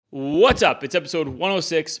What's up? It's episode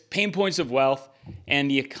 106, Pain Points of Wealth,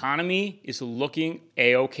 and the economy is looking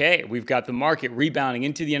A-okay. We've got the market rebounding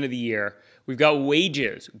into the end of the year. We've got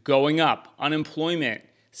wages going up, unemployment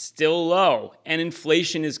still low, and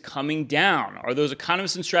inflation is coming down. Are those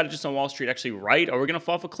economists and strategists on Wall Street actually right? Are we going to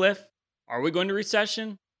fall off a cliff? Are we going to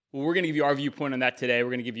recession? Well, we're going to give you our viewpoint on that today. We're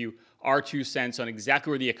going to give you our 2 cents on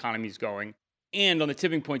exactly where the economy is going. And on the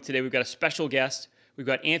tipping point today, we've got a special guest. We've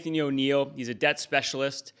got Anthony O'Neill. He's a debt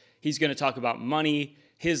specialist. He's going to talk about money,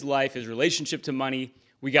 his life, his relationship to money.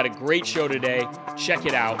 We got a great show today. Check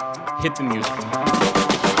it out. Hit the music.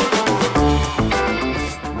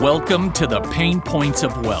 Welcome to the Pain Points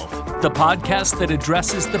of Wealth, the podcast that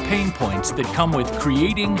addresses the pain points that come with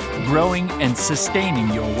creating, growing, and sustaining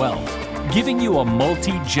your wealth, giving you a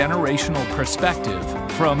multi-generational perspective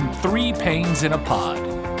from 3 Pains in a pod.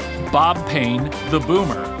 Bob Payne, the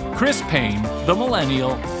boomer, Chris Payne, the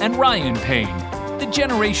millennial, and Ryan Payne, the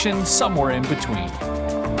generation somewhere in between.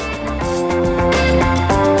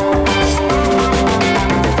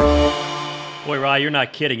 Boy, Ryan, you're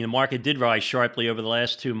not kidding. The market did rise sharply over the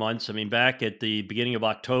last 2 months. I mean, back at the beginning of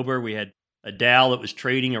October, we had a Dow that was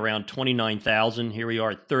trading around 29,000. Here we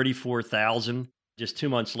are at 34,000 just 2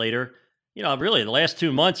 months later. You know, really, the last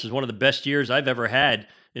 2 months is one of the best years I've ever had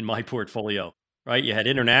in my portfolio. Right? You had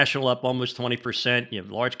international up almost 20%. You have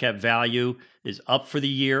large cap value is up for the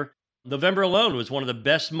year. November alone was one of the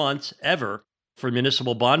best months ever for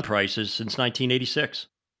municipal bond prices since 1986.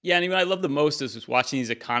 Yeah, and what I love the most is just watching these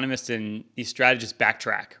economists and these strategists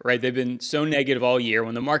backtrack, right? They've been so negative all year.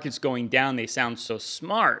 When the market's going down, they sound so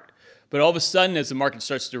smart. But all of a sudden, as the market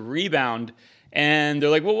starts to rebound, and they're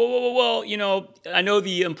like, well, you know, I know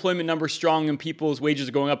the employment number's strong and people's wages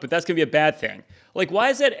are going up, but that's going to be a bad thing. Like, why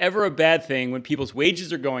is that ever a bad thing when people's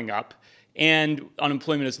wages are going up and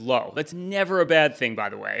unemployment is low? That's never a bad thing, by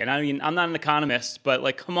the way. And I mean, I'm not an economist, but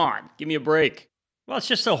like, come on, give me a break. Well, it's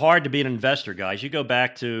just so hard to be an investor, guys. You go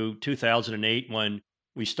back to 2008 when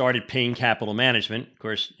we started Payne Capital Management. Of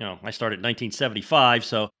course, you know, I started in 1975,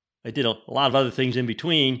 so I did a lot of other things in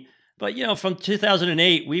between. But, you know, from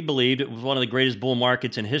 2008, we believed it was one of the greatest bull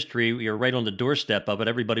markets in history. We were right on the doorstep of it.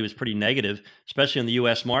 Everybody was pretty negative, especially in the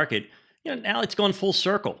U.S. market. You know, now it's gone full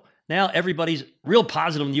circle. Now everybody's real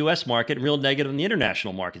positive in the U.S. market and real negative in the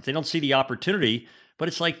international markets. They don't see the opportunity, but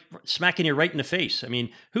it's like smacking you right in the face. I mean,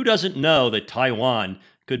 who doesn't know that Taiwan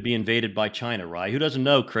could be invaded by China, right? Who doesn't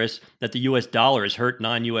know, Chris, that the U.S. dollar has hurt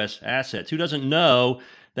non-U.S. assets? Who doesn't know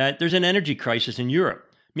that there's an energy crisis in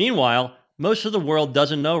Europe? Meanwhile, most of the world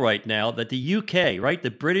doesn't know right now that the UK, right, the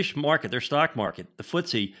British market, their stock market, the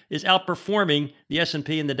FTSE, is outperforming the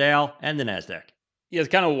S&P and the Dow and the NASDAQ. Yeah, it's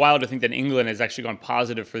kind of wild to think that England has actually gone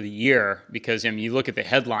positive for the year because, I mean, you look at the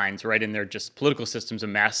headlines, right, and their just political system's a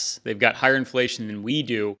mess. They've got higher inflation than we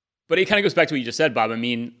do. But it kind of goes back to what you just said, Bob. I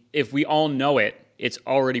mean, if we all know it, it's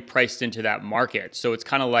already priced into that market. So it's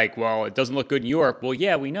kind of like, well, it doesn't look good in Europe. Well,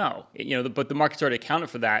 yeah, we know, but the market's already accounted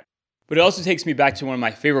for that. But it also takes me back to one of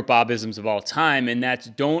my favorite Bobisms of all time, and that's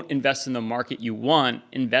don't invest in the market you want,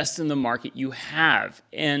 invest in the market you have.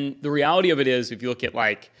 And the reality of it is, if you look at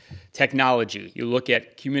like technology, you look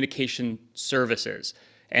at communication services,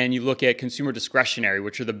 and you look at consumer discretionary,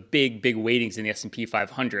 which are the big weightings in the S&P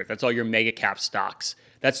 500. That's all your mega cap stocks.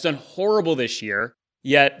 That's done horrible this year,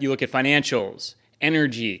 yet you look at financials,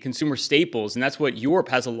 energy, consumer staples, and that's what Europe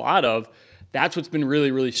has a lot of. That's what's been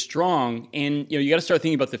really, really strong. And you got to start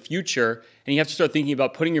thinking about the future, and you have to start thinking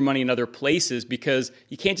about putting your money in other places because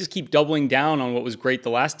you can't just keep doubling down on what was great the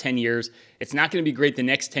last 10 years. It's not going to be great the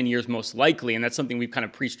next 10 years most likely, and that's something we've kind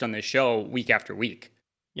of preached on this show week after week.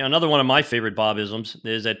 Yeah, another one of my favorite Bobisms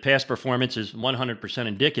is that past performance is 100%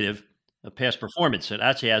 indicative of past performance. It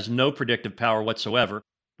actually has no predictive power whatsoever,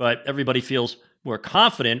 but everybody feels more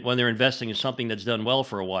confident when they're investing in something that's done well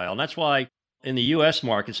for a while. And that's why in the U.S.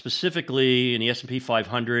 market, specifically in the S&P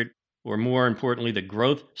 500, or more importantly, the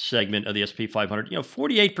growth segment of the S&P 500,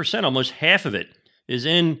 48%, almost half of it is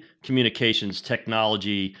in communications,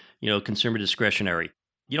 technology, consumer discretionary.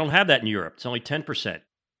 You don't have that in Europe. It's only 10%.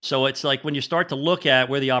 So it's like when you start to look at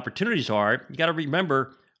where the opportunities are, you got to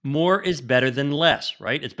remember more is better than less,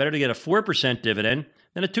 right? It's better to get a 4% dividend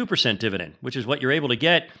than a 2% dividend, which is what you're able to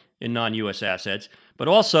get in non-U.S. assets. But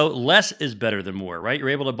also, less is better than more, right? You're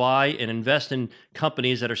able to buy and invest in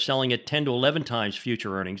companies that are selling at 10 to 11 times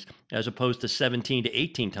future earnings, as opposed to 17 to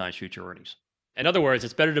 18 times future earnings. In other words,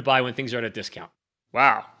 it's better to buy when things are at a discount.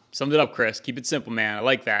 Wow. Summed it up, Chris. Keep it simple, man. I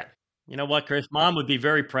like that. You know what, Chris? Mom would be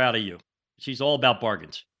very proud of you. She's all about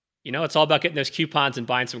bargains. It's all about getting those coupons and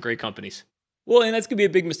buying some great companies. Well, and that's going to be a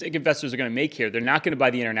big mistake investors are going to make here. They're not going to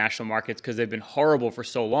buy the international markets because they've been horrible for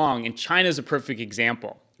so long. And China is a perfect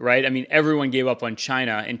example, right? I mean, everyone gave up on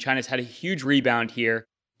China, and China's had a huge rebound here,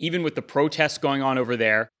 even with the protests going on over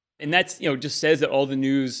there. And that's, just says that all the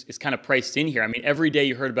news is kind of priced in here. I mean, every day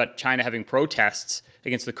you heard about China having protests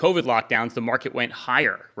against the COVID lockdowns, the market went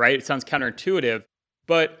higher, right? It sounds counterintuitive,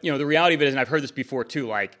 but, the reality of it is, and I've heard this before too,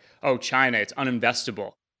 like, oh, China, it's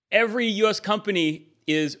uninvestable. Every US company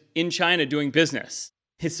is in China doing business.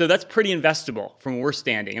 So that's pretty investable from where we're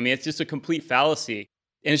standing. I mean, it's just a complete fallacy.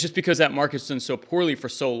 And it's just because that market's done so poorly for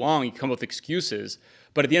so long, you come up with excuses.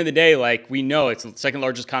 But at the end of the day, like, we know it's the second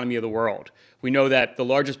largest economy of the world. We know that the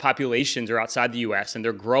largest populations are outside the US and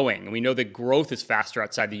they're growing. And we know that growth is faster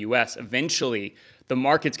outside the US. Eventually, the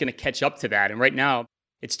market's going to catch up to that. And right now,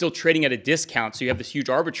 it's still trading at a discount. So you have this huge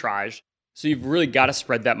arbitrage. So you've really got to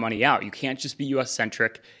spread that money out. You can't just be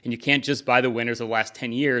US-centric, and you can't just buy the winners of the last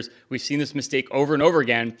 10 years. We've seen this mistake over and over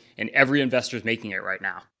again, and every investor is making it right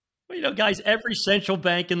now. Well, guys, every central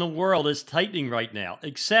bank in the world is tightening right now,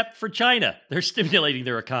 except for China. They're stimulating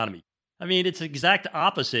their economy. I mean, it's the exact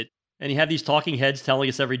opposite. And you have these talking heads telling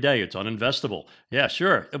us every day it's uninvestable. Yeah,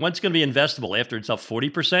 sure. And when's going to be investable? After it's up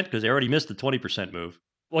 40%? Because they already missed the 20% move.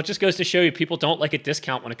 Well, it just goes to show you people don't like a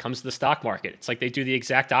discount when it comes to the stock market. It's like they do the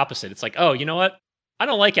exact opposite. It's like, oh, you know what? I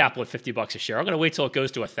don't like Apple at $50 a share. I'm going to wait till it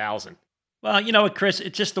goes to 1,000. Well, you know what, Chris?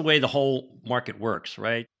 It's just the way the whole market works,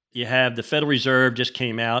 right? You have the Federal Reserve just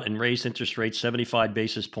came out and raised interest rates 75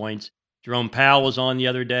 basis points. Jerome Powell was on the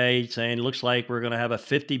other day saying it looks like we're going to have a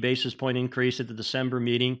 50 basis point increase at the December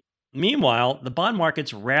meeting. Meanwhile, the bond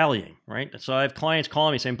market's rallying, right? So I have clients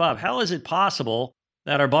calling me saying, Bob, how is it possible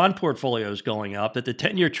that our bond portfolio is going up, that the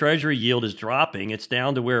 10-year Treasury yield is dropping? It's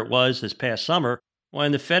down to where it was this past summer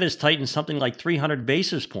when the Fed has tightened something like 300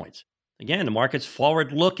 basis points. Again, the market's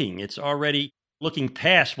forward-looking. It's already looking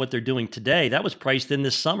past what they're doing today. That was priced in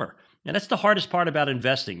this summer. And that's the hardest part about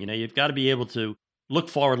investing. You've got to be able to look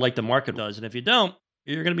forward like the market does. And if you don't,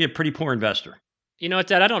 you're going to be a pretty poor investor. You know what,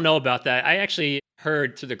 Dad? I don't know about that. I actually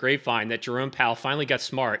heard through the grapevine that Jerome Powell finally got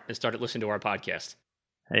smart and started listening to our podcast.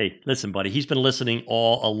 Hey, listen, buddy, he's been listening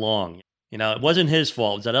all along. It wasn't his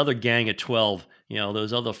fault. It was that other gang of 12,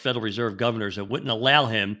 those other Federal Reserve governors that wouldn't allow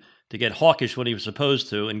him to get hawkish when he was supposed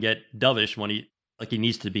to and get dovish when he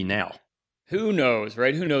needs to be now. Who knows,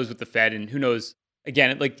 right? Who knows with the Fed, and who knows,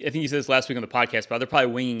 again, like I think you said this last week on the podcast, but they're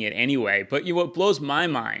probably winging it anyway. But what blows my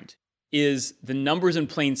mind is the numbers in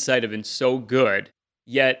plain sight have been so good,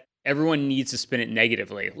 yet everyone needs to spin it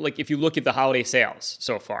negatively. Like if you look at the holiday sales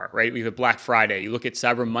so far, right? We have Black Friday, you look at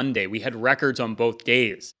Cyber Monday, we had records on both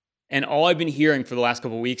days. And all I've been hearing for the last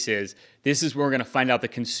couple of weeks is this is where we're going to find out the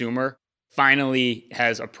consumer finally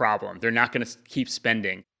has a problem. They're not going to keep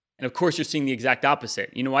spending. And of course, you're seeing the exact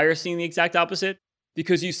opposite. You know why you're seeing the exact opposite?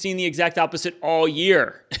 Because you've seen the exact opposite all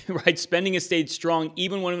year, right? Spending has stayed strong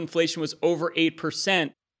even when inflation was over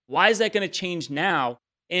 8%. Why is that going to change now?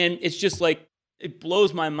 And it's just like, it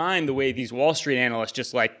blows my mind the way these Wall Street analysts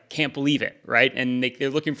just can't believe it, right? And they're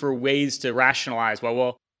looking for ways to rationalize,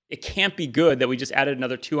 well, it can't be good that we just added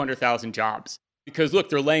another 200,000 jobs. Because look,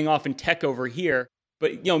 they're laying off in tech over here.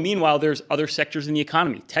 But meanwhile, there's other sectors in the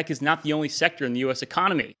economy. Tech is not the only sector in the US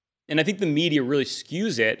economy. And I think the media really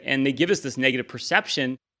skews it and they give us this negative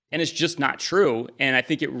perception, and it's just not true. And I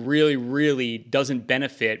think it really, really doesn't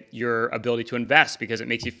benefit your ability to invest because it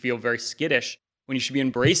makes you feel very skittish when you should be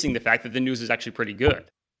embracing the fact that the news is actually pretty good.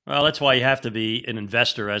 Well, that's why you have to be an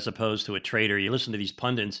investor as opposed to a trader. You listen to these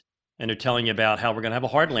pundits and they're telling you about how we're going to have a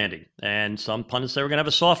hard landing. And some pundits say we're going to have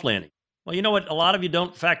a soft landing. Well, you know what a lot of you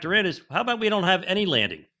don't factor in is how about we don't have any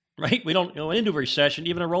landing, right? We don't go into a recession,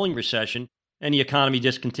 even a rolling recession, and the economy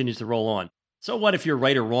just continues to roll on. So what if you're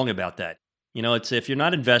right or wrong about that? It's if you're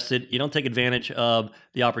not invested, you don't take advantage of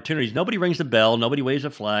the opportunities. Nobody rings the bell. Nobody waves a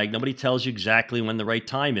flag. Nobody tells you exactly when the right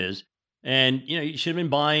time is. And, you should have been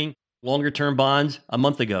buying longer term bonds a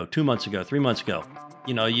month ago, 2 months ago, 3 months ago.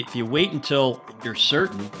 If you wait until you're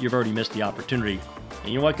certain, you've already missed the opportunity. And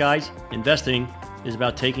you know what, guys? Investing is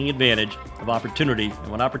about taking advantage of opportunity.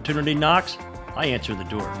 And when opportunity knocks, I answer the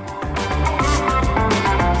door.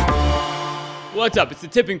 What's up? It's The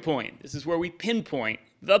Tipping Point. This is where we pinpoint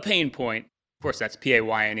the pain point. Of course, that's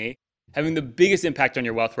P-A-Y-N-E. Having the biggest impact on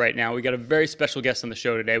your wealth right now. We got a very special guest on the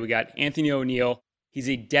show today. We got Anthony O'Neill. He's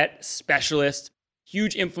a debt specialist,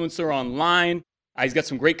 huge influencer online. He's got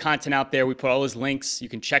some great content out there. We put all his links. You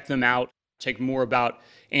can check them out, check more about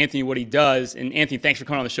Anthony, what he does. And Anthony, thanks for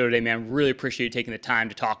coming on the show today, man. Really appreciate you taking the time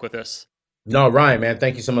to talk with us. No, Ryan, man,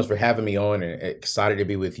 thank you so much for having me on, and excited to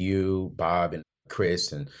be with you, Bob, and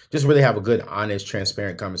Chris, and just really have a good, honest,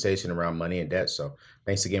 transparent conversation around money and debt. So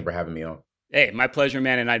thanks again for having me on. Hey, my pleasure,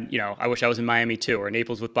 man. And I wish I was in Miami too, or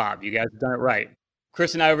Naples with Bob. You guys have done it right.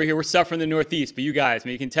 Chris and I over here, we're suffering in the Northeast, but you guys, I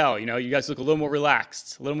mean, you can tell, you guys look a little more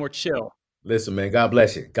relaxed, a little more chill. Listen, man, God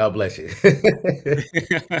bless you. God bless you.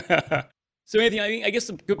 So Anthony, I guess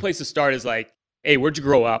a good place to start is like, hey, where'd you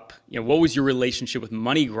grow up? What was your relationship with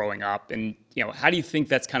money growing up? And, how do you think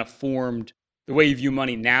that's kind of formed the way you view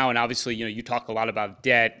money now? And obviously, you talk a lot about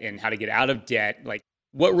debt and how to get out of debt. Like,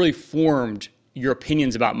 what really formed your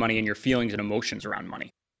opinions about money and your feelings and emotions around money?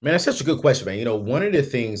 Man, that's such a good question, man. One of the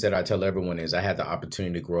things that I tell everyone is I had the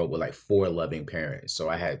opportunity to grow up with like four loving parents. So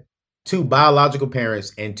I had two biological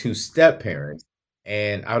parents and two step parents.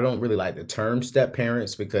 And I don't really like the term step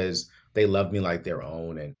parents because they love me like their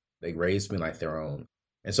own and they raised me like their own.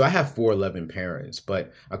 And so I have four loving parents,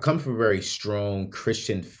 but I come from a very strong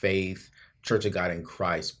Christian faith, Church of God in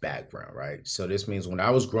Christ background, right? So this means when I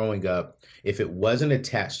was growing up, if it wasn't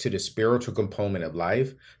attached to the spiritual component of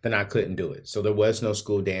life, then I couldn't do it. So there was no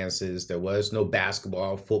school dances, there was no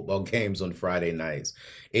basketball, football games on Friday nights.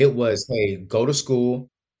 It was, hey, go to school,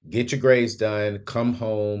 get your grades done, come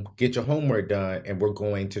home, get your homework done, and we're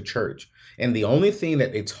going to church. And the only thing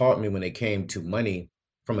that they taught me when it came to money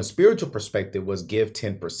from a spiritual perspective was give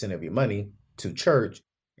 10% of your money to church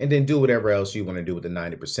and then do whatever else you want to do with the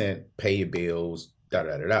 90%, pay your bills, da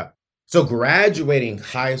da da da. So graduating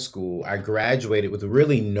high school, I graduated with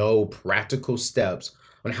really no practical steps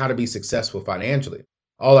on how to be successful financially.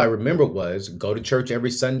 All I remember was go to church every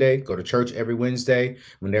Sunday, go to church every Wednesday.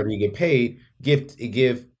 Whenever you get paid, give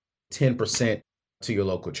 10% to your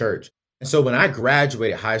local church. And so when I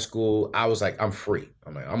graduated high school, I was like, I'm free.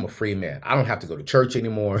 I'm like, I'm a free man. I don't have to go to church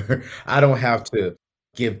anymore. I don't have to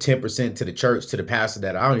give 10% to the church, to the pastor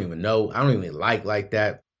that I don't even know. I don't even like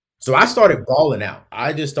that. So I started balling out.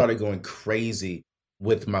 I just started going crazy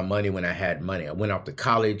with my money when I had money. I went off to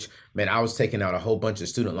college. Man, I was taking out a whole bunch of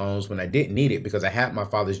student loans when I didn't need it because I had my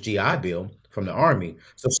father's GI Bill from the Army.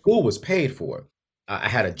 So school was paid for. I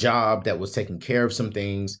had a job that was taking care of some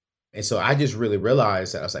things. And so I just really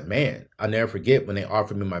realized that I was like, man, I'll never forget when they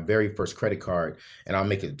offered me my very first credit card. And I'll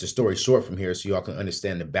make the story short from here so y'all can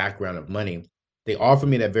understand the background of money. They offered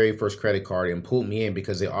me that very first credit card and pulled me in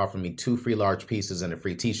because they offered me 2 free large pieces and a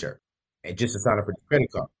free t-shirt and just to sign up for the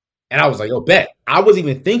credit card. And I was like, oh, bet. I wasn't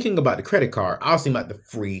even thinking about the credit card. I was thinking about the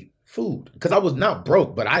free food because I was not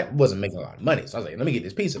broke, but I wasn't making a lot of money. So I was like, let me get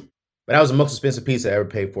this pizza. But that was the most expensive pizza I ever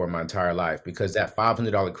paid for in my entire life because that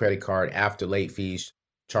 $500 credit card after late fees,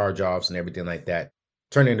 charge-offs and everything like that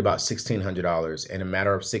turned into about $1,600 in a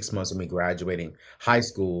matter of 6 months of me graduating high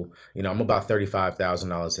school. I'm about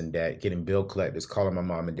 $35,000 in debt, getting bill collectors, calling my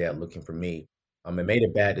mom and dad looking for me. I made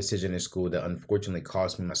a bad decision in school that unfortunately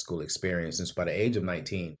cost me my school experience. And so by the age of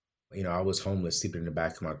 19, I was homeless, sleeping in the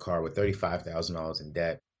back of my car with $35,000 in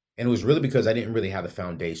debt. And it was really because I didn't really have the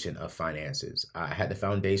foundation of finances. I had the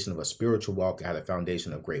foundation of a spiritual walk. I had the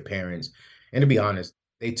foundation of great parents. And to be honest,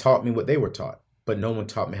 they taught me what they were taught. But no one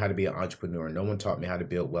taught me how to be an entrepreneur. No one taught me how to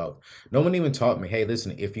build wealth. No one even taught me, hey,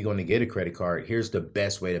 listen, if you're going to get a credit card, here's the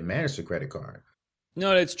best way to manage the credit card.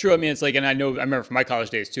 No, it's true. I mean, it's like, and I remember from my college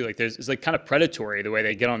days too, like it's like kind of predatory the way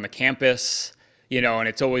they get on the campus, and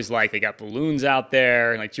it's always like they got balloons out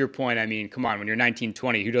there. And like to your point, I mean, come on, when you're 19,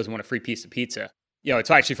 20, who doesn't want a free piece of pizza? It's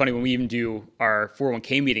actually funny when we even do our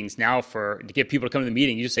 401k meetings now to get people to come to the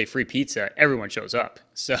meeting, you just say free pizza, everyone shows up.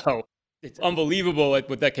 So it's unbelievable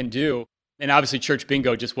what that can do. And obviously church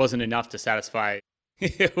bingo just wasn't enough to satisfy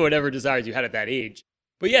whatever desires you had at that age.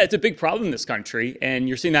 But yeah, it's a big problem in this country. And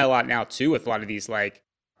you're seeing that a lot now too with a lot of these like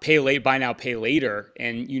pay late, buy now, pay later.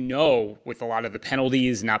 And with a lot of the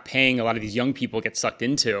penalties not paying, a lot of these young people get sucked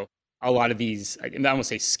into a lot of these, I don't want to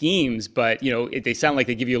say schemes, but they sound like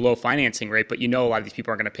they give you a low financing rate, but a lot of these people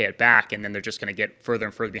aren't going to pay it back. And then they're just going to get further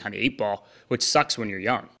and further behind the 8 ball, which sucks when you're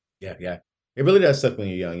young. Yeah. It really does suck when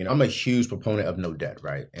you're young. I'm a huge proponent of no debt,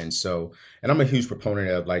 right? And I'm a huge proponent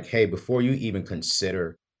of like, hey, before you even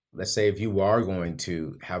consider, let's say if you are going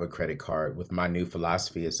to have a credit card, with my new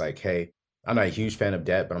philosophy, it's like, hey, I'm not a huge fan of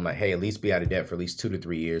debt, but I'm like, hey, at least be out of debt for at least 2 to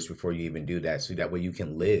 3 years before you even do that. So that way you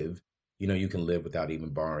can live, you can live without even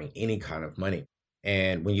borrowing any kind of money.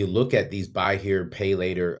 And when you look at these buy here, pay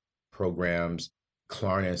later programs,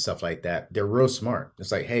 Klarna and stuff like that, they're real smart.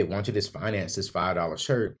 It's like, hey, why don't you just finance this $5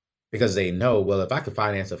 shirt? Because they know, well, if I can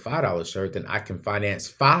finance a $5 shirt, then I can finance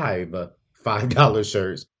five $5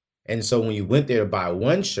 shirts. And so when you went there to buy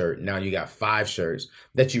one shirt, now you got 5 shirts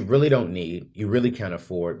that you really don't need, you really can't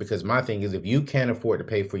afford. Because my thing is, if you can't afford to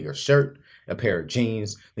pay for your shirt, a pair of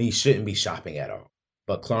jeans, then you shouldn't be shopping at all.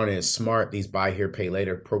 But Klarna is smart. These buy here, pay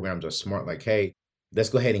later programs are smart. Like, hey, let's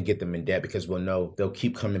go ahead and get them in debt because we'll know they'll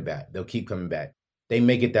keep coming back. They'll keep coming back. They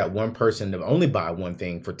may get that one person to only buy one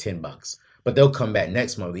thing for $10. But they'll come back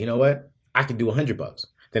next month. You know what? I could do $100.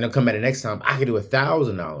 Then they'll come back the next time, I can do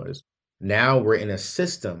 $1,000. Now we're in a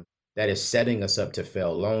system that is setting us up to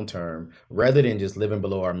fail long term rather than just living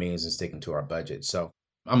below our means and sticking to our budget. So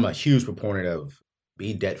I'm a huge proponent of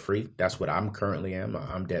be debt free. That's what I'm currently am.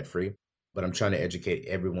 I'm debt free, but I'm trying to educate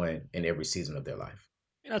everyone in every season of their life.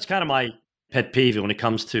 That's kind of my pet peeve when it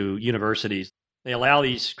comes to universities. They allow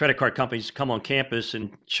these credit card companies to come on campus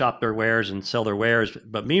and shop their wares and sell their wares.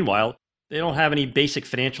 But meanwhile, they don't have any basic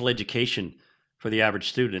financial education for the average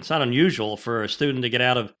student. It's not unusual for a student to get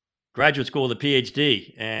out of graduate school with a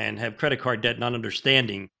PhD and have credit card debt, not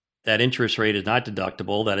understanding that interest rate is not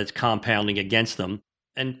deductible, that it's compounding against them,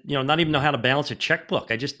 and not even know how to balance a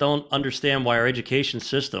checkbook. I just don't understand why our education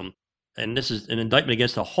system, and this is an indictment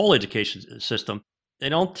against the whole education system, they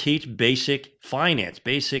don't teach basic finance,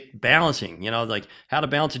 basic balancing, like how to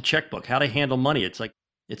balance a checkbook, how to handle money.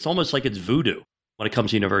 It's almost like it's voodoo when it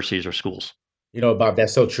comes to universities or schools. Bob,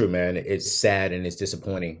 that's so true, man. It's sad and it's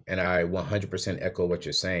disappointing. And I 100% echo what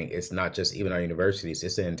you're saying. It's not just even our universities,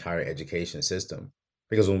 it's the entire education system.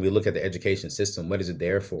 Because when we look at the education system, what is it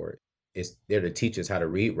there for? It's there to teach us how to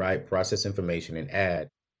read, write, process information, and add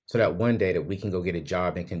so that one day that we can go get a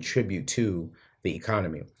job and contribute to the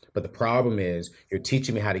economy. But the problem is you're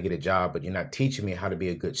teaching me how to get a job, but you're not teaching me how to be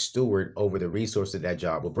a good steward over the resources that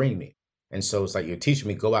job will bring me. And so it's like you're teaching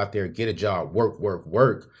me, go out there, get a job, work,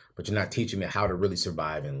 but you're not teaching me how to really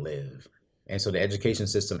survive and live. And so the education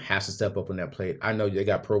system has to step up on that plate. I know they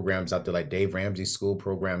got programs out there like Dave Ramsey's school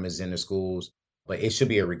program is in the schools, but it should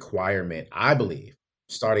be a requirement, I believe,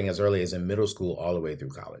 starting as early as in middle school all the way through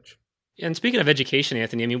college. And speaking of education,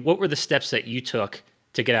 Anthony, I mean, what were the steps that you took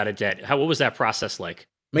to get out of debt? What was that process like?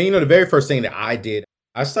 Man, the very first thing that I did,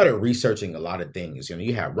 I started researching a lot of things.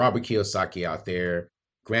 You have Robert Kiyosaki out there.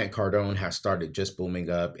 Grant Cardone has started just booming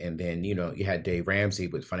up. And then, you had Dave Ramsey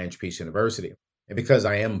with Financial Peace University. And because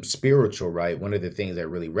I am spiritual, right, one of the things that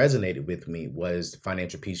really resonated with me was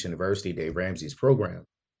Financial Peace University, Dave Ramsey's program.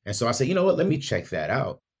 And so I said, you know what, let me check that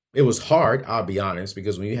out. It was hard, I'll be honest,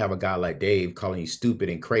 because when you have a guy like Dave calling you stupid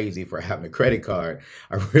and crazy for having a credit card,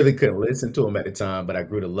 I really couldn't listen to him at the time, but I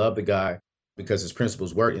grew to love the guy because his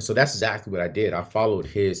principles worked. And so that's exactly what I did. I followed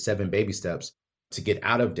his 7 baby steps to get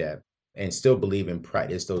out of debt and still believe and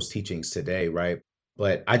practice those teachings today, right?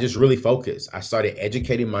 But I just really focused. I started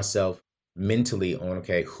educating myself mentally on,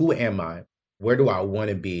 okay, who am I? Where do I want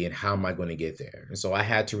to be? And how am I going to get there? And so I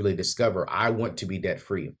had to really discover I want to be debt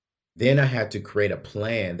free. Then I had to create a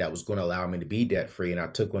plan that was going to allow me to be debt free. And I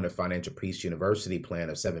took on the Financial Peace University plan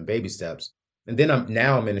of 7 baby steps. And then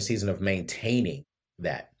I'm in a season of maintaining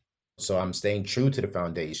that. So I'm staying true to the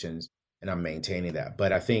foundations and I'm maintaining that.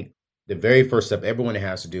 But I think the very first step everyone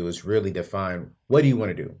has to do is really define, what do you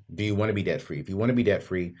want to do? Do you want to be debt free? If you want to be debt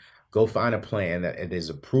free, go find a plan that it is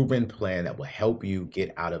a proven plan that will help you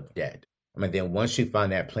get out of debt. And then once you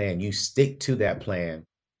find that plan, you stick to that plan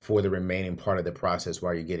for the remaining part of the process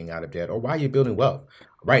while you're getting out of debt or while you're building wealth.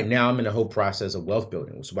 Right now, I'm in the whole process of wealth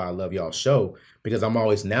building, which is why I love y'all's show, because I'm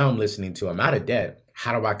listening to, I'm out of debt.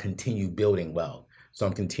 How do I continue building wealth? So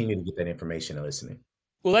I'm continuing to get that information and listening.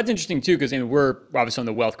 Well, that's interesting too, because we're obviously on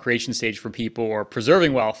the wealth creation stage for people, or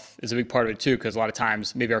preserving wealth is a big part of it too, because a lot of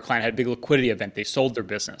times maybe our client had a big liquidity event, they sold their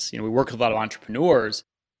business. We work with a lot of entrepreneurs.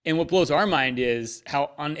 And what blows our mind is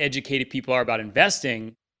how uneducated people are about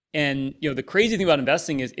investing. And the crazy thing about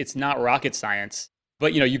investing is it's not rocket science.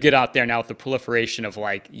 But you get out there now with the proliferation of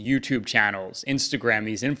like YouTube channels, Instagram,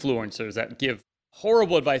 these influencers that give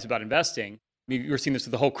horrible advice about investing. Maybe you're seeing this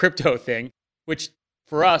with the whole crypto thing, which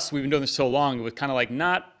for us, we've been doing this so long, it was kind of like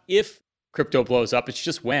not if crypto blows up, it's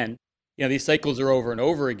just when. These cycles are over and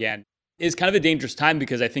over again. It's kind of a dangerous time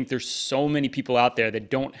because I think there's so many people out there that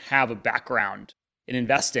don't have a background in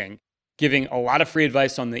investing, giving a lot of free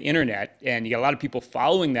advice on the internet, and you got a lot of people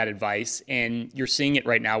following that advice, and you're seeing it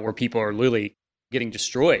right now where people are literally getting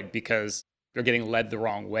destroyed because they're getting led the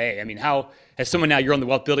wrong way. I mean, how, as someone now, you're on the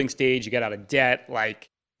wealth building stage, you got out of debt,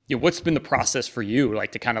 what's been the process for you,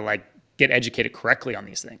 to kind of get educated correctly on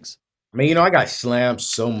these things? I mean, I got slammed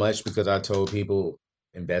so much because I told people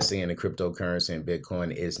investing in the cryptocurrency and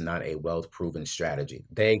Bitcoin is not a wealth-proven strategy.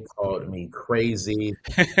 They called me crazy.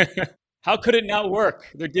 How could it not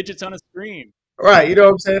work? They're digits on a screen. Right, you know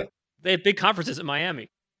what I'm saying? They had big conferences in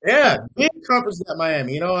Miami. Yeah, big conferences at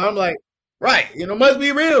Miami. I'm like, right, must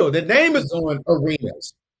be real. The name is on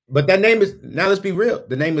arenas. But that name is, now let's be real,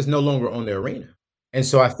 the name is no longer on the arena. And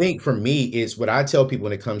so I think for me, it's what I tell people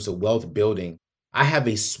when it comes to wealth building. I have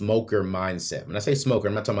a smoker mindset. When I say smoker,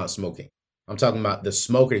 I'm not talking about smoking. I'm talking about the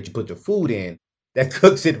smoker that you put your food in that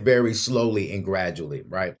cooks it very slowly and gradually,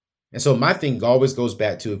 right? And so my thing always goes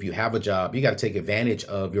back to, if you have a job, you got to take advantage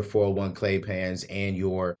of your 401k plans and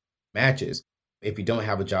your matches. If you don't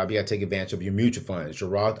have a job, you got to take advantage of your mutual funds, your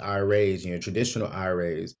Roth IRAs, your traditional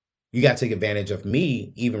IRAs. You got to take advantage of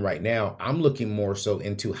me. Even right now, I'm looking more so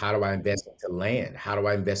into how do I invest into land? How do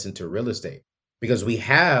I invest into real estate? Because we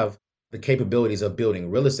have the capabilities of building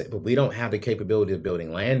real estate, but we don't have the capability of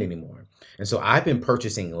building land anymore. And so I've been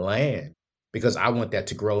purchasing land because I want that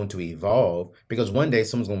to grow and to evolve, because one day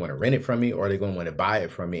someone's going to want to rent it from me, or they're going to want to buy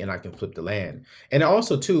it from me, and I can flip the land. And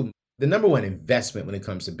also too, the number one investment when it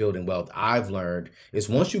comes to building wealth, I've learned, is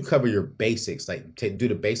once you cover your basics, like do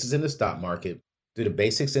the basics in the stock market, do the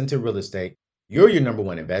basics into real estate, you're your number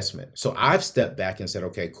one investment. So I've stepped back and said,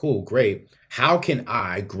 okay, cool, great. How can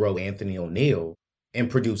I grow Anthony O'Neill and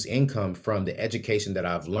produce income from the education that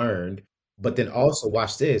I've learned? But then also,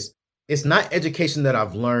 watch this. It's not education that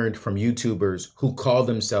I've learned from YouTubers who call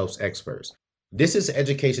themselves experts. This is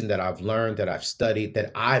education that I've learned, that I've studied,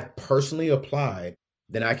 that I've personally applied,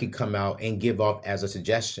 then I can come out and give off as a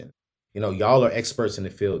suggestion. Y'all are experts in the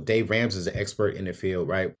field. Dave Ramsey is an expert in the field,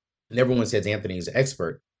 right? And everyone says Anthony is an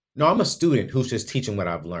expert. No, I'm a student who's just teaching what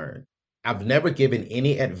I've learned. I've never given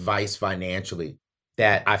any advice financially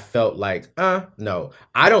that I felt like, no,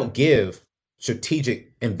 I don't give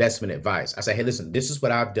strategic investment advice. I say, hey, listen, this is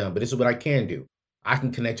what I've done, but this is what I can do. I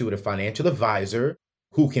can connect you with a financial advisor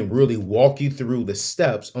who can really walk you through the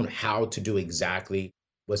steps on how to do exactly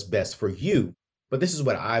what's best for you. But this is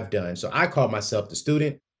what I've done. So I call myself the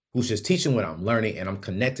student who's just teaching what I'm learning, and I'm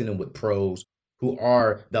connecting them with pros who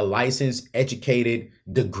are the licensed, educated,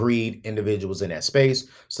 degreed individuals in that space.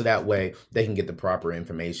 So that way they can get the proper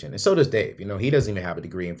information. And so does Dave. He doesn't even have a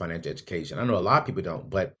degree in financial education. I know a lot of people don't,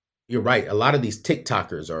 but you're right. A lot of these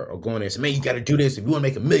TikTokers are going there and saying, man, you got to do this. If you want to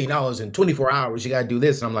make $1 million in 24 hours, you got to do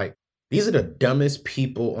this. And I'm like, these are the dumbest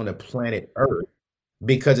people on the planet Earth,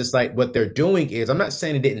 because it's like what they're doing is, I'm not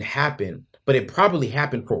saying it didn't happen, but it probably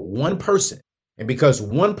happened for one person. And because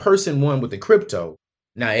one person won with the crypto,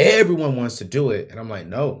 now everyone wants to do it. And I'm like,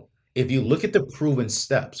 no, if you look at the proven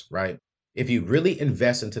steps, right? If you really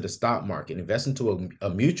invest into the stock market, invest into a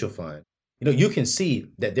mutual fund, you can see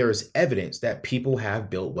that there is evidence that people have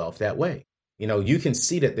built wealth that way. You can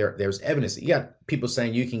see that there's evidence. You got people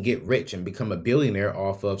saying you can get rich and become a billionaire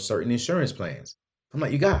off of certain insurance plans. I'm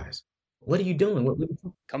like, you guys, what are you doing?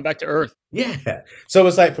 Come back to earth. Yeah. So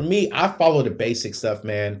it's like, for me, I follow the basic stuff,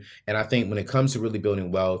 man. And I think when it comes to really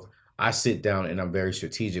building wealth, I sit down and I'm very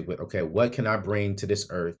strategic with, okay, what can I bring to this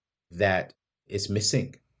earth that is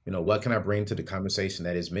missing? What can I bring to the conversation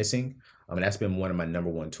that is missing? I mean, that's been one of my number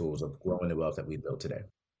one tools of growing the wealth that we built today.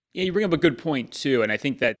 Yeah, you bring up a good point too. And I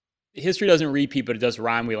think that history doesn't repeat, but it does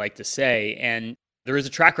rhyme, we like to say. And there is a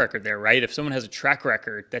track record there, right? If someone has a track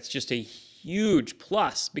record, that's just a huge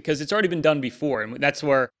plus, because it's already been done before. And that's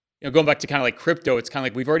where, going back to kind of like crypto, it's kind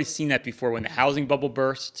of like we've already seen that before, when the housing bubble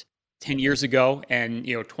burst 10 years ago, and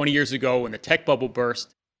 20 years ago when the tech bubble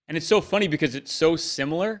burst. And it's so funny because it's so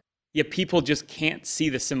similar, yet people just can't see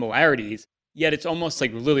the similarities. Yet it's almost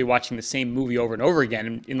like literally watching the same movie over and over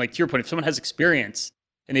again. And like to your point, if someone has experience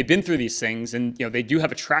and they've been through these things, and they do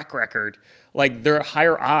have a track record, like there are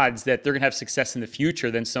higher odds that they're gonna have success in the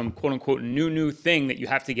future than some quote unquote new thing that you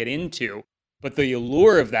have to get into. But the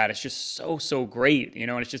allure of that is just so great,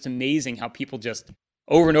 and it's just amazing how people just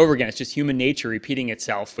over and over again, it's just human nature repeating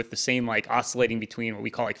itself with the same like oscillating between what we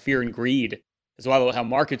call like fear and greed, as well as how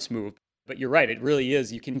markets move. But you're right, it really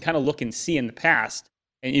is. You can kind of look and see in the past,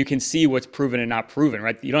 and you can see what's proven and not proven,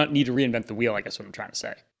 right? You don't need to reinvent the wheel, I guess what I'm trying to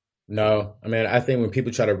say. No, I mean, I think when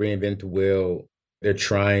people try to reinvent the wheel, they're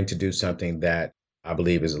trying to do something that I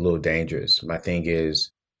believe is a little dangerous. My thing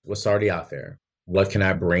is, what's already out there? What can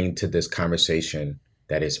I bring to this conversation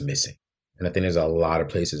that is missing? And I think there's a lot of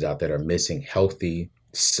places out there that are missing healthy,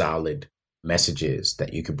 solid messages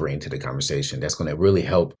that you could bring to the conversation that's going to really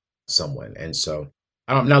help someone. And so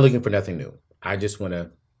I'm not looking for nothing new. I just want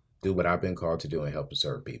to do what I've been called to do and help and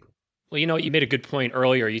serve people. Well, you made a good point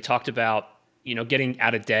earlier. You talked about, getting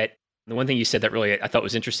out of debt. The one thing you said that really I thought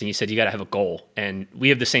was interesting, you said you got to have a goal. And we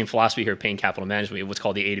have the same philosophy here at Payne Capital Management. We have what's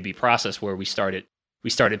called the A to B process, where we start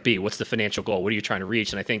at B. What's the financial goal? What are you trying to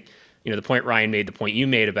reach? And I think, the point Ryan made, the point you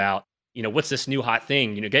made about, what's this new hot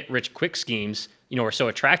thing? Get rich quick schemes, are so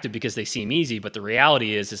attractive because they seem easy. But the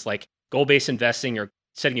reality is like goal-based investing or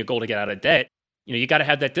setting a goal to get out of debt. You got to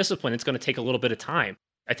have that discipline. It's going to take a little bit of time.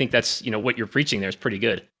 I think that's, what you're preaching there is pretty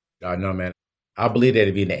good. No, man. I believe that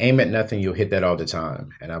if you aim at nothing, you'll hit that all the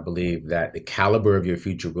time. And I believe that the caliber of your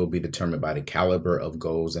future will be determined by the caliber of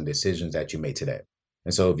goals and decisions that you make today.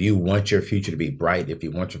 And so if you want your future to be bright, if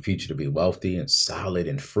you want your future to be wealthy and solid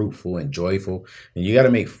and fruitful and joyful, then you got to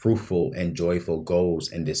make fruitful and joyful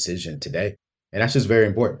goals and decisions today. And that's just very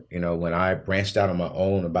important. When I branched out on my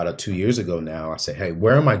own about 2 years ago now, I said, hey,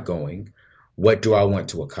 where am I going? what do I want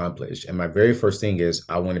to accomplish? And my very first thing is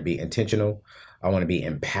I want to be intentional, I want to be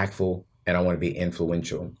impactful, and I want to be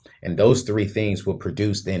influential. And those three things will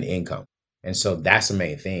produce then income. And so that's the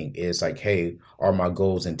main thing is like, hey, are my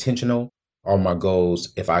goals intentional? Are my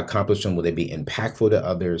goals, if I accomplish them, will they be impactful to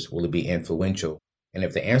others? Will it be influential? And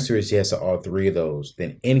if the answer is yes to all three of those,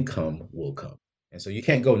 then income will come. And so you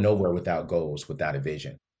can't go nowhere without goals, without a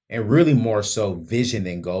vision. And really more so vision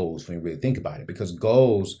than goals when you really think about it, because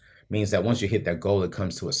goals means that once you hit that goal, it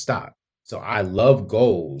comes to a stop. So I love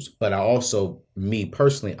goals, but I also, me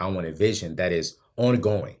personally, I want a vision that is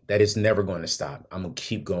ongoing, that is never going to stop. I'm going to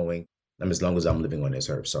keep going as long as I'm living on this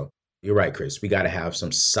earth. So you're right, Chris. We got to have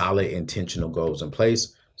some solid intentional goals in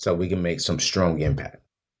place so we can make some strong impact.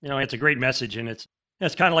 It's a great message, and it's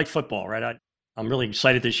kind of like football, right? I'm really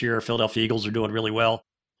excited this year. Philadelphia Eagles are doing really well,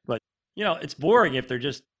 but it's boring if they're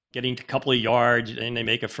just getting a couple of yards and they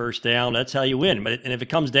make a first down. That's how you win. And if it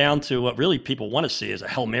comes down to what really people want to see is a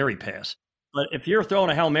Hail Mary pass. But if you're throwing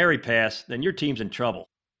a Hail Mary pass, then your team's in trouble.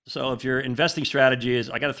 So if your investing strategy is,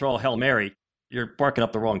 I got to throw a Hail Mary, you're barking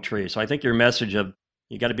up the wrong tree. So I think your message of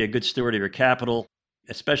you got to be a good steward of your capital,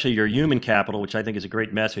 especially your human capital, which I think is a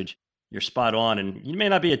great message. You're spot on. And you may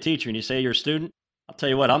not be a teacher and you say you're a student. I'll tell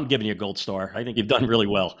you what, I'm giving you a gold star. I think you've done really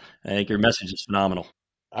well. I think your message is phenomenal.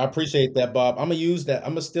 I appreciate that, Bob. I'm going to use that.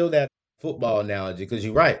 I'm going to steal that football analogy because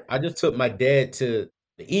you're right. I just took my dad to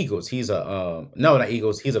the Eagles. He's not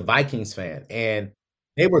Eagles. He's a Vikings fan. And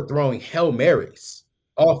they were throwing Hail Marys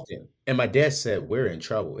often. And my dad said, we're in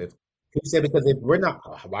trouble. He said, because if we're not,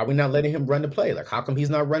 why are we not letting him run the play? Like, how come he's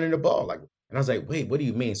not running the ball? And I was like, wait, what do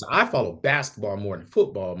you mean? So I follow basketball more than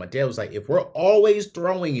football. My dad was like, if we're always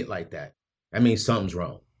throwing it like that means something's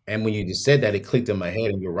wrong. And when you just said that, it clicked in my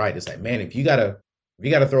head. And you're right. It's like, man, if you gotta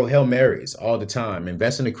throw Hail Marys all the time,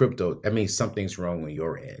 invest in the crypto, that means something's wrong on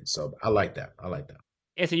your end. So I like that.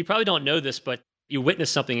 Anthony, you probably don't know this, but you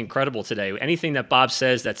witnessed something incredible today. Anything that Bob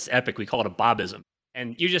says that's epic, we call it a Bobism.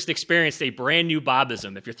 And you just experienced a brand new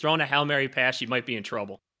Bobism. If you're throwing a Hail Mary pass, you might be in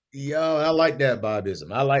trouble. Yo, I like that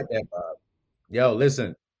Bobism. I like that, Bob. Yo,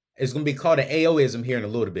 listen, it's going to be called an AOism here in a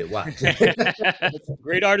little bit. Watch.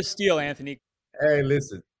 Great art of steal, Anthony. Hey,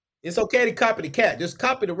 listen. It's okay to copy the cat. Just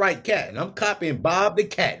copy the right cat. And I'm copying Bob the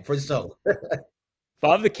cat for sure.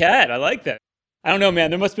 Bob the cat. I like that. I don't know,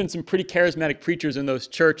 man. There must have been some pretty charismatic preachers in those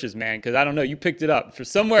churches, man, because I don't know. You picked it up. For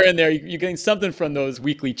somewhere in there, you're getting something from those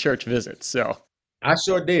weekly church visits. So I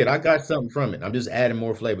sure did. I got something from it. I'm just adding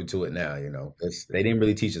more flavor to it now, They didn't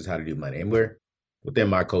really teach us how to do money. And we're within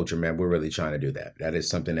my culture, man, we're really trying to do that. That is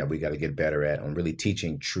something that we got to get better at on really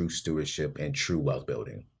teaching true stewardship and true wealth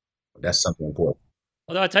building. That's something important.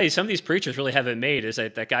 Although I'll tell you, some of these preachers really have it made. Is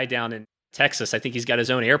that guy down in Texas? I think he's got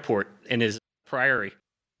his own airport in his priory.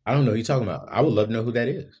 I don't know what you're talking about. I would love to know who that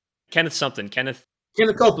is. Kenneth something. Kenneth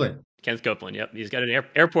Copeland. Kenneth Copeland, yep. He's got an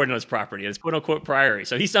airport on his property. It's quote-unquote priory.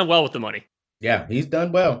 So he's done well with the money. Yeah, he's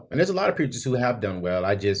done well. And there's a lot of preachers who have done well.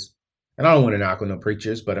 And I don't want to knock on the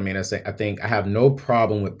preachers, but I think I have no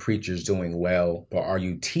problem with preachers doing well, but are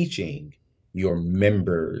you teaching your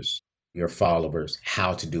members, your followers,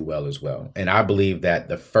 how to do well as well? And I believe that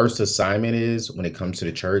the first assignment is, when it comes to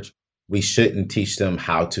the church, we shouldn't teach them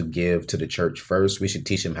how to give to the church first. We should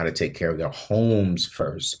teach them how to take care of their homes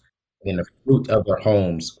first. And the fruit of their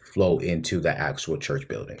homes flow into the actual church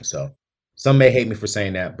building. So some may hate me for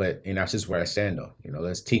saying that, but that's just where I stand though.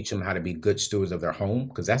 Let's teach them how to be good stewards of their home,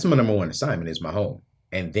 because that's my number one assignment is my home.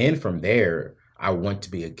 And then from there, I want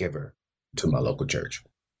to be a giver to my local church.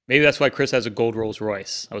 Maybe that's why Chris has a gold Rolls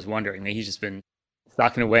Royce. I was wondering. He's just been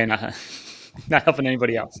stocking away and not helping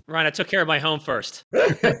anybody else. Ryan, I took care of my home first.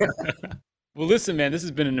 Well, listen, man, this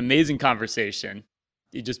has been an amazing conversation.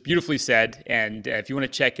 You just beautifully said. And if you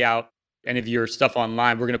want to check out any of your stuff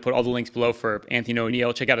online, we're going to put all the links below for Anthony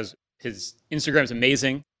O'Neill. Check out his Instagram is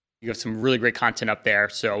amazing. You have some really great content up there.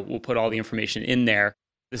 So we'll put all the information in there.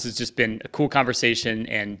 This has just been a cool conversation,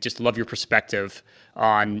 and just love your perspective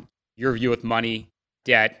on your view with money,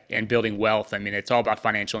 debt, and building wealth. It's all about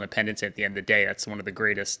financial independence at the end of the day. That's one of the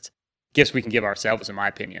greatest gifts we can give ourselves, in my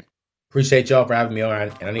opinion. Appreciate y'all for having me on,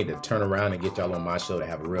 and I need to turn around and get y'all on my show to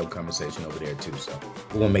have a real conversation over there too. So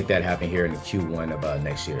we're going to make that happen here in the Q1 of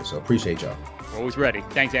next year. So appreciate y'all. We're always ready.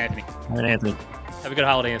 Thanks, Anthony. All right, Anthony. Have a good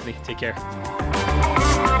holiday, Anthony. Take care.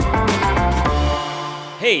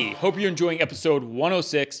 Hey, hope you're enjoying episode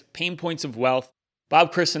 106, Pain Points of Wealth.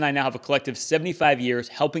 Bob, Chris, and I now have a collective 75 years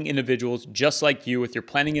helping individuals just like you with your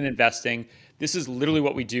planning and investing. This is literally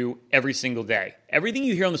what we do every single day. Everything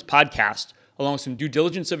you hear on this podcast, along with some due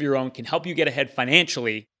diligence of your own, can help you get ahead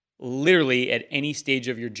financially, literally at any stage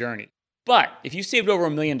of your journey. But if you saved over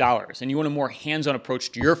 $1 million and you want a more hands-on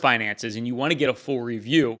approach to your finances and you want to get a full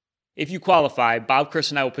review, If you qualify, Bob,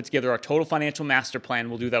 Chris, and I will put together our total financial master plan.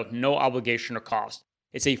 We'll do that with no obligation or cost.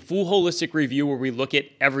 It's a full holistic review where we look at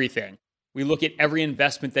everything. We look at every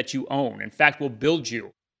investment that you own. In fact, we'll build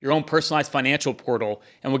you your own personalized financial portal,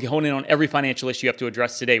 and we'll hone in on every financial issue you have to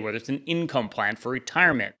address today, whether it's an income plan for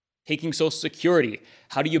retirement, taking Social Security,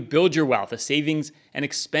 how do you build your wealth, a savings and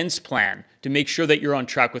expense plan to make sure that you're on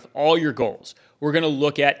track with all your goals. We're going to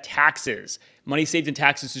look at taxes. Money saved in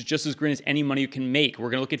taxes is just as green as any money you can make. We're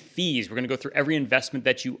going to look at fees. We're going to go through every investment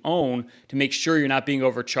that you own to make sure you're not being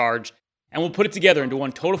overcharged. And we'll put it together into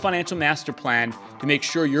one total financial master plan to make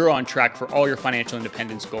sure you're on track for all your financial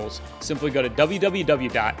independence goals. Simply go to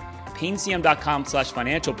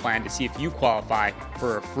www.paincm.com/financial plan to see if you qualify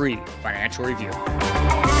for a free financial review.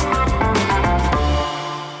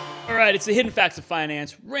 All right, it's the hidden facts of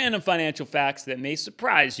finance, random financial facts that may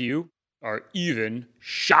surprise you or even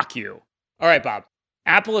shock you. All right, Bob.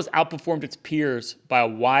 Apple has outperformed its peers by a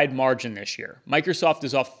wide margin this year. Microsoft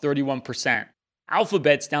is off 31%.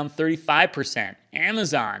 Alphabet's down 35%.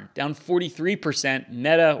 Amazon down 43%.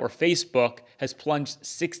 Meta or Facebook has plunged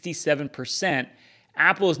 67%.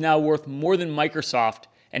 Apple is now worth more than Microsoft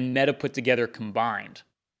and Meta put together combined.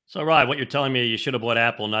 So, Ryan, what you're telling me, you should have bought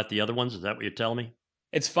Apple, not the other ones? Is that what you're telling me?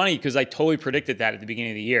 It's funny because I totally predicted that at the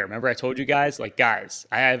beginning of the year. Remember I told you guys,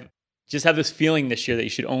 I have this feeling this year that you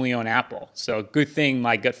should only own Apple. So good thing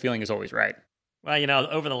my gut feeling is always right. Well,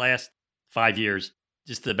 over the last 5 years,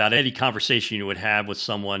 just about any conversation you would have with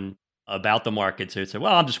someone about the markets, they'd say,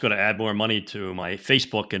 well, I'm just going to add more money to my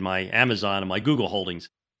Facebook and my Amazon and my Google holdings,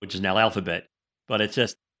 which is now Alphabet. But it's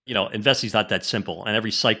just, investing's not that simple. And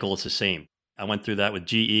every cycle is the same. I went through that with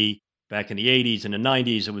GE back in the 80s and the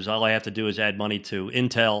 90s. It was all I have to do is add money to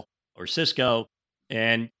Intel or Cisco.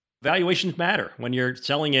 And valuations matter. When you're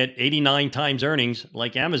selling at 89 times earnings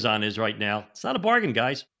like Amazon is right now, it's not a bargain,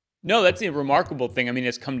 guys. No, that's a remarkable thing. I mean,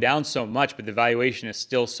 it's come down so much, but the valuation is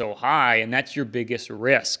still so high, and that's your biggest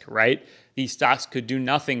risk, right? These stocks could do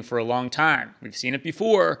nothing for a long time. We've seen it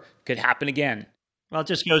before. Could happen again. Well, it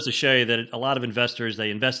just goes to show you that a lot of investors,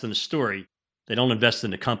 they invest in the story. They don't invest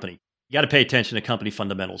in the company. You got to pay attention to company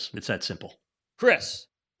fundamentals. It's that simple. Chris,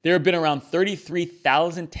 there have been around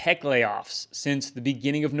 33,000 tech layoffs since the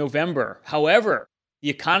beginning of November. However,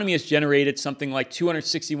 the economy has generated something like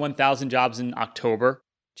 261,000 jobs in October,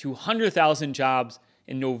 200,000 jobs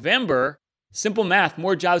in November. Simple math,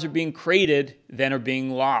 more jobs are being created than are being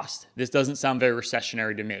lost. This doesn't sound very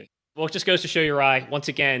recessionary to me. Well, it just goes to show you, Rye, once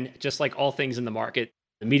again, just like all things in the market,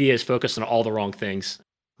 the media is focused on all the wrong things.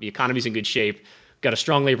 The economy's in good shape, got a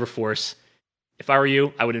strong labor force. If I were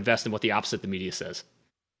you, I would invest in what the opposite the media says.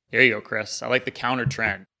 There you go, Chris. I like the counter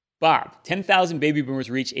trend. Bob, 10,000 baby boomers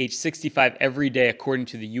reach age 65 every day, according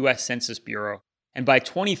to the U.S. Census Bureau. And by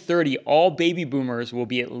 2030, all baby boomers will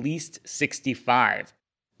be at least 65.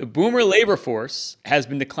 The boomer labor force has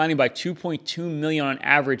been declining by 2.2 million on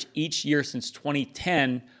average each year since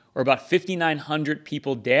 2010, or about 5,900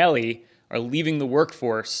 people daily are leaving the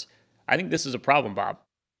workforce. I think this is a problem, Bob.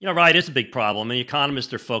 Right, it's a big problem. And the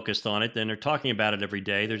economists are focused on it, and they're talking about it every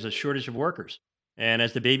day. There's a shortage of workers. And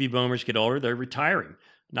as the baby boomers get older, they're retiring.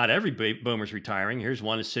 Not every baby boomer's retiring. Here's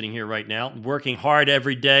one that's sitting here right now, working hard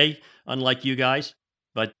every day, unlike you guys.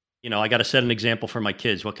 But, I got to set an example for my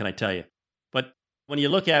kids. What can I tell you? But when you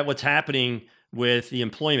look at what's happening with the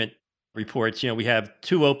employment reports, we have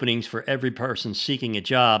 2 openings for every person seeking a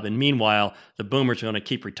job. And meanwhile, the boomers are going to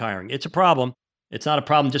keep retiring. It's a problem. It's not a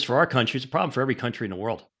problem just for our country. It's a problem for every country in the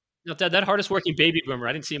world. That hardest working baby boomer,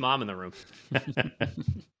 I didn't see mom in the room.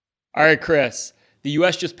 All right, Chris. The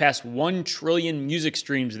U.S. just passed 1 trillion music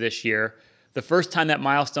streams this year. The first time that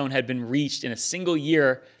milestone had been reached in a single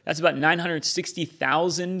year. That's about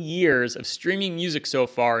 960,000 years of streaming music so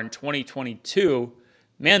far in 2022.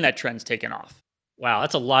 Man, that trend's taken off. Wow,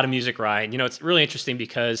 that's a lot of music, Ryan. It's really interesting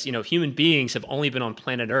because, human beings have only been on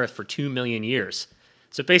planet Earth for 2 million years.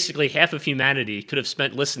 So basically, half of humanity could have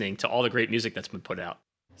spent listening to all the great music that's been put out.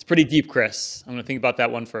 It's pretty deep, Chris. I'm going to think about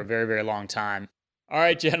that one for a very, very long time. All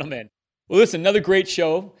right, gentlemen. Well, listen, another great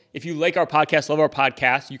show. If you like our podcast, love our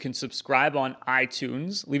podcast, you can subscribe on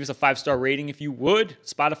iTunes. Leave us a 5-star rating if you would.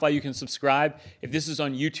 Spotify, you can subscribe. If this is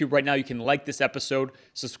on YouTube right now, you can like this episode.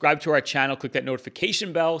 Subscribe to our channel. Click that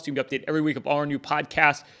notification bell so you can be updated every week of all our new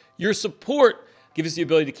podcasts. Your support gives us the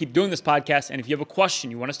ability to keep doing this podcast. And if you have a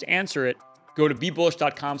question, you want us to answer it, go to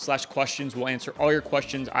bebullish.com/questions. We'll answer all your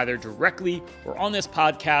questions either directly or on this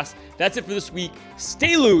podcast. That's it for this week.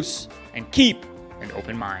 Stay loose and keep and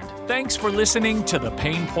open mind. Thanks for listening to The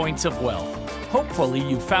Pain Points of Wealth. Hopefully,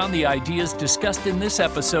 you found the ideas discussed in this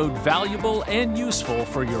episode valuable and useful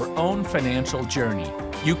for your own financial journey.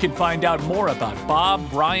 You can find out more about Bob,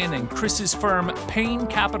 Brian, and Chris's firm, Payne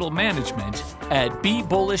Capital Management, at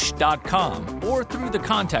BeBullish.com or through the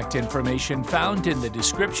contact information found in the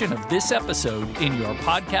description of this episode in your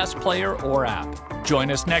podcast player or app.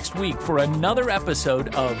 Join us next week for another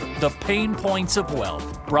episode of The Pain Points of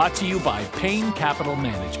Wealth, brought to you by Payne Capital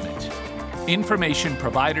Management. Information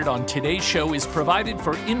provided on today's show is provided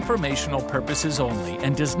for informational purposes only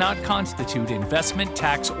and does not constitute investment,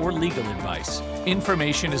 tax, or legal advice.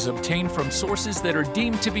 Information is obtained from sources that are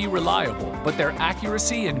deemed to be reliable, but their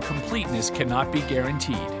accuracy and completeness cannot be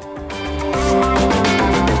guaranteed.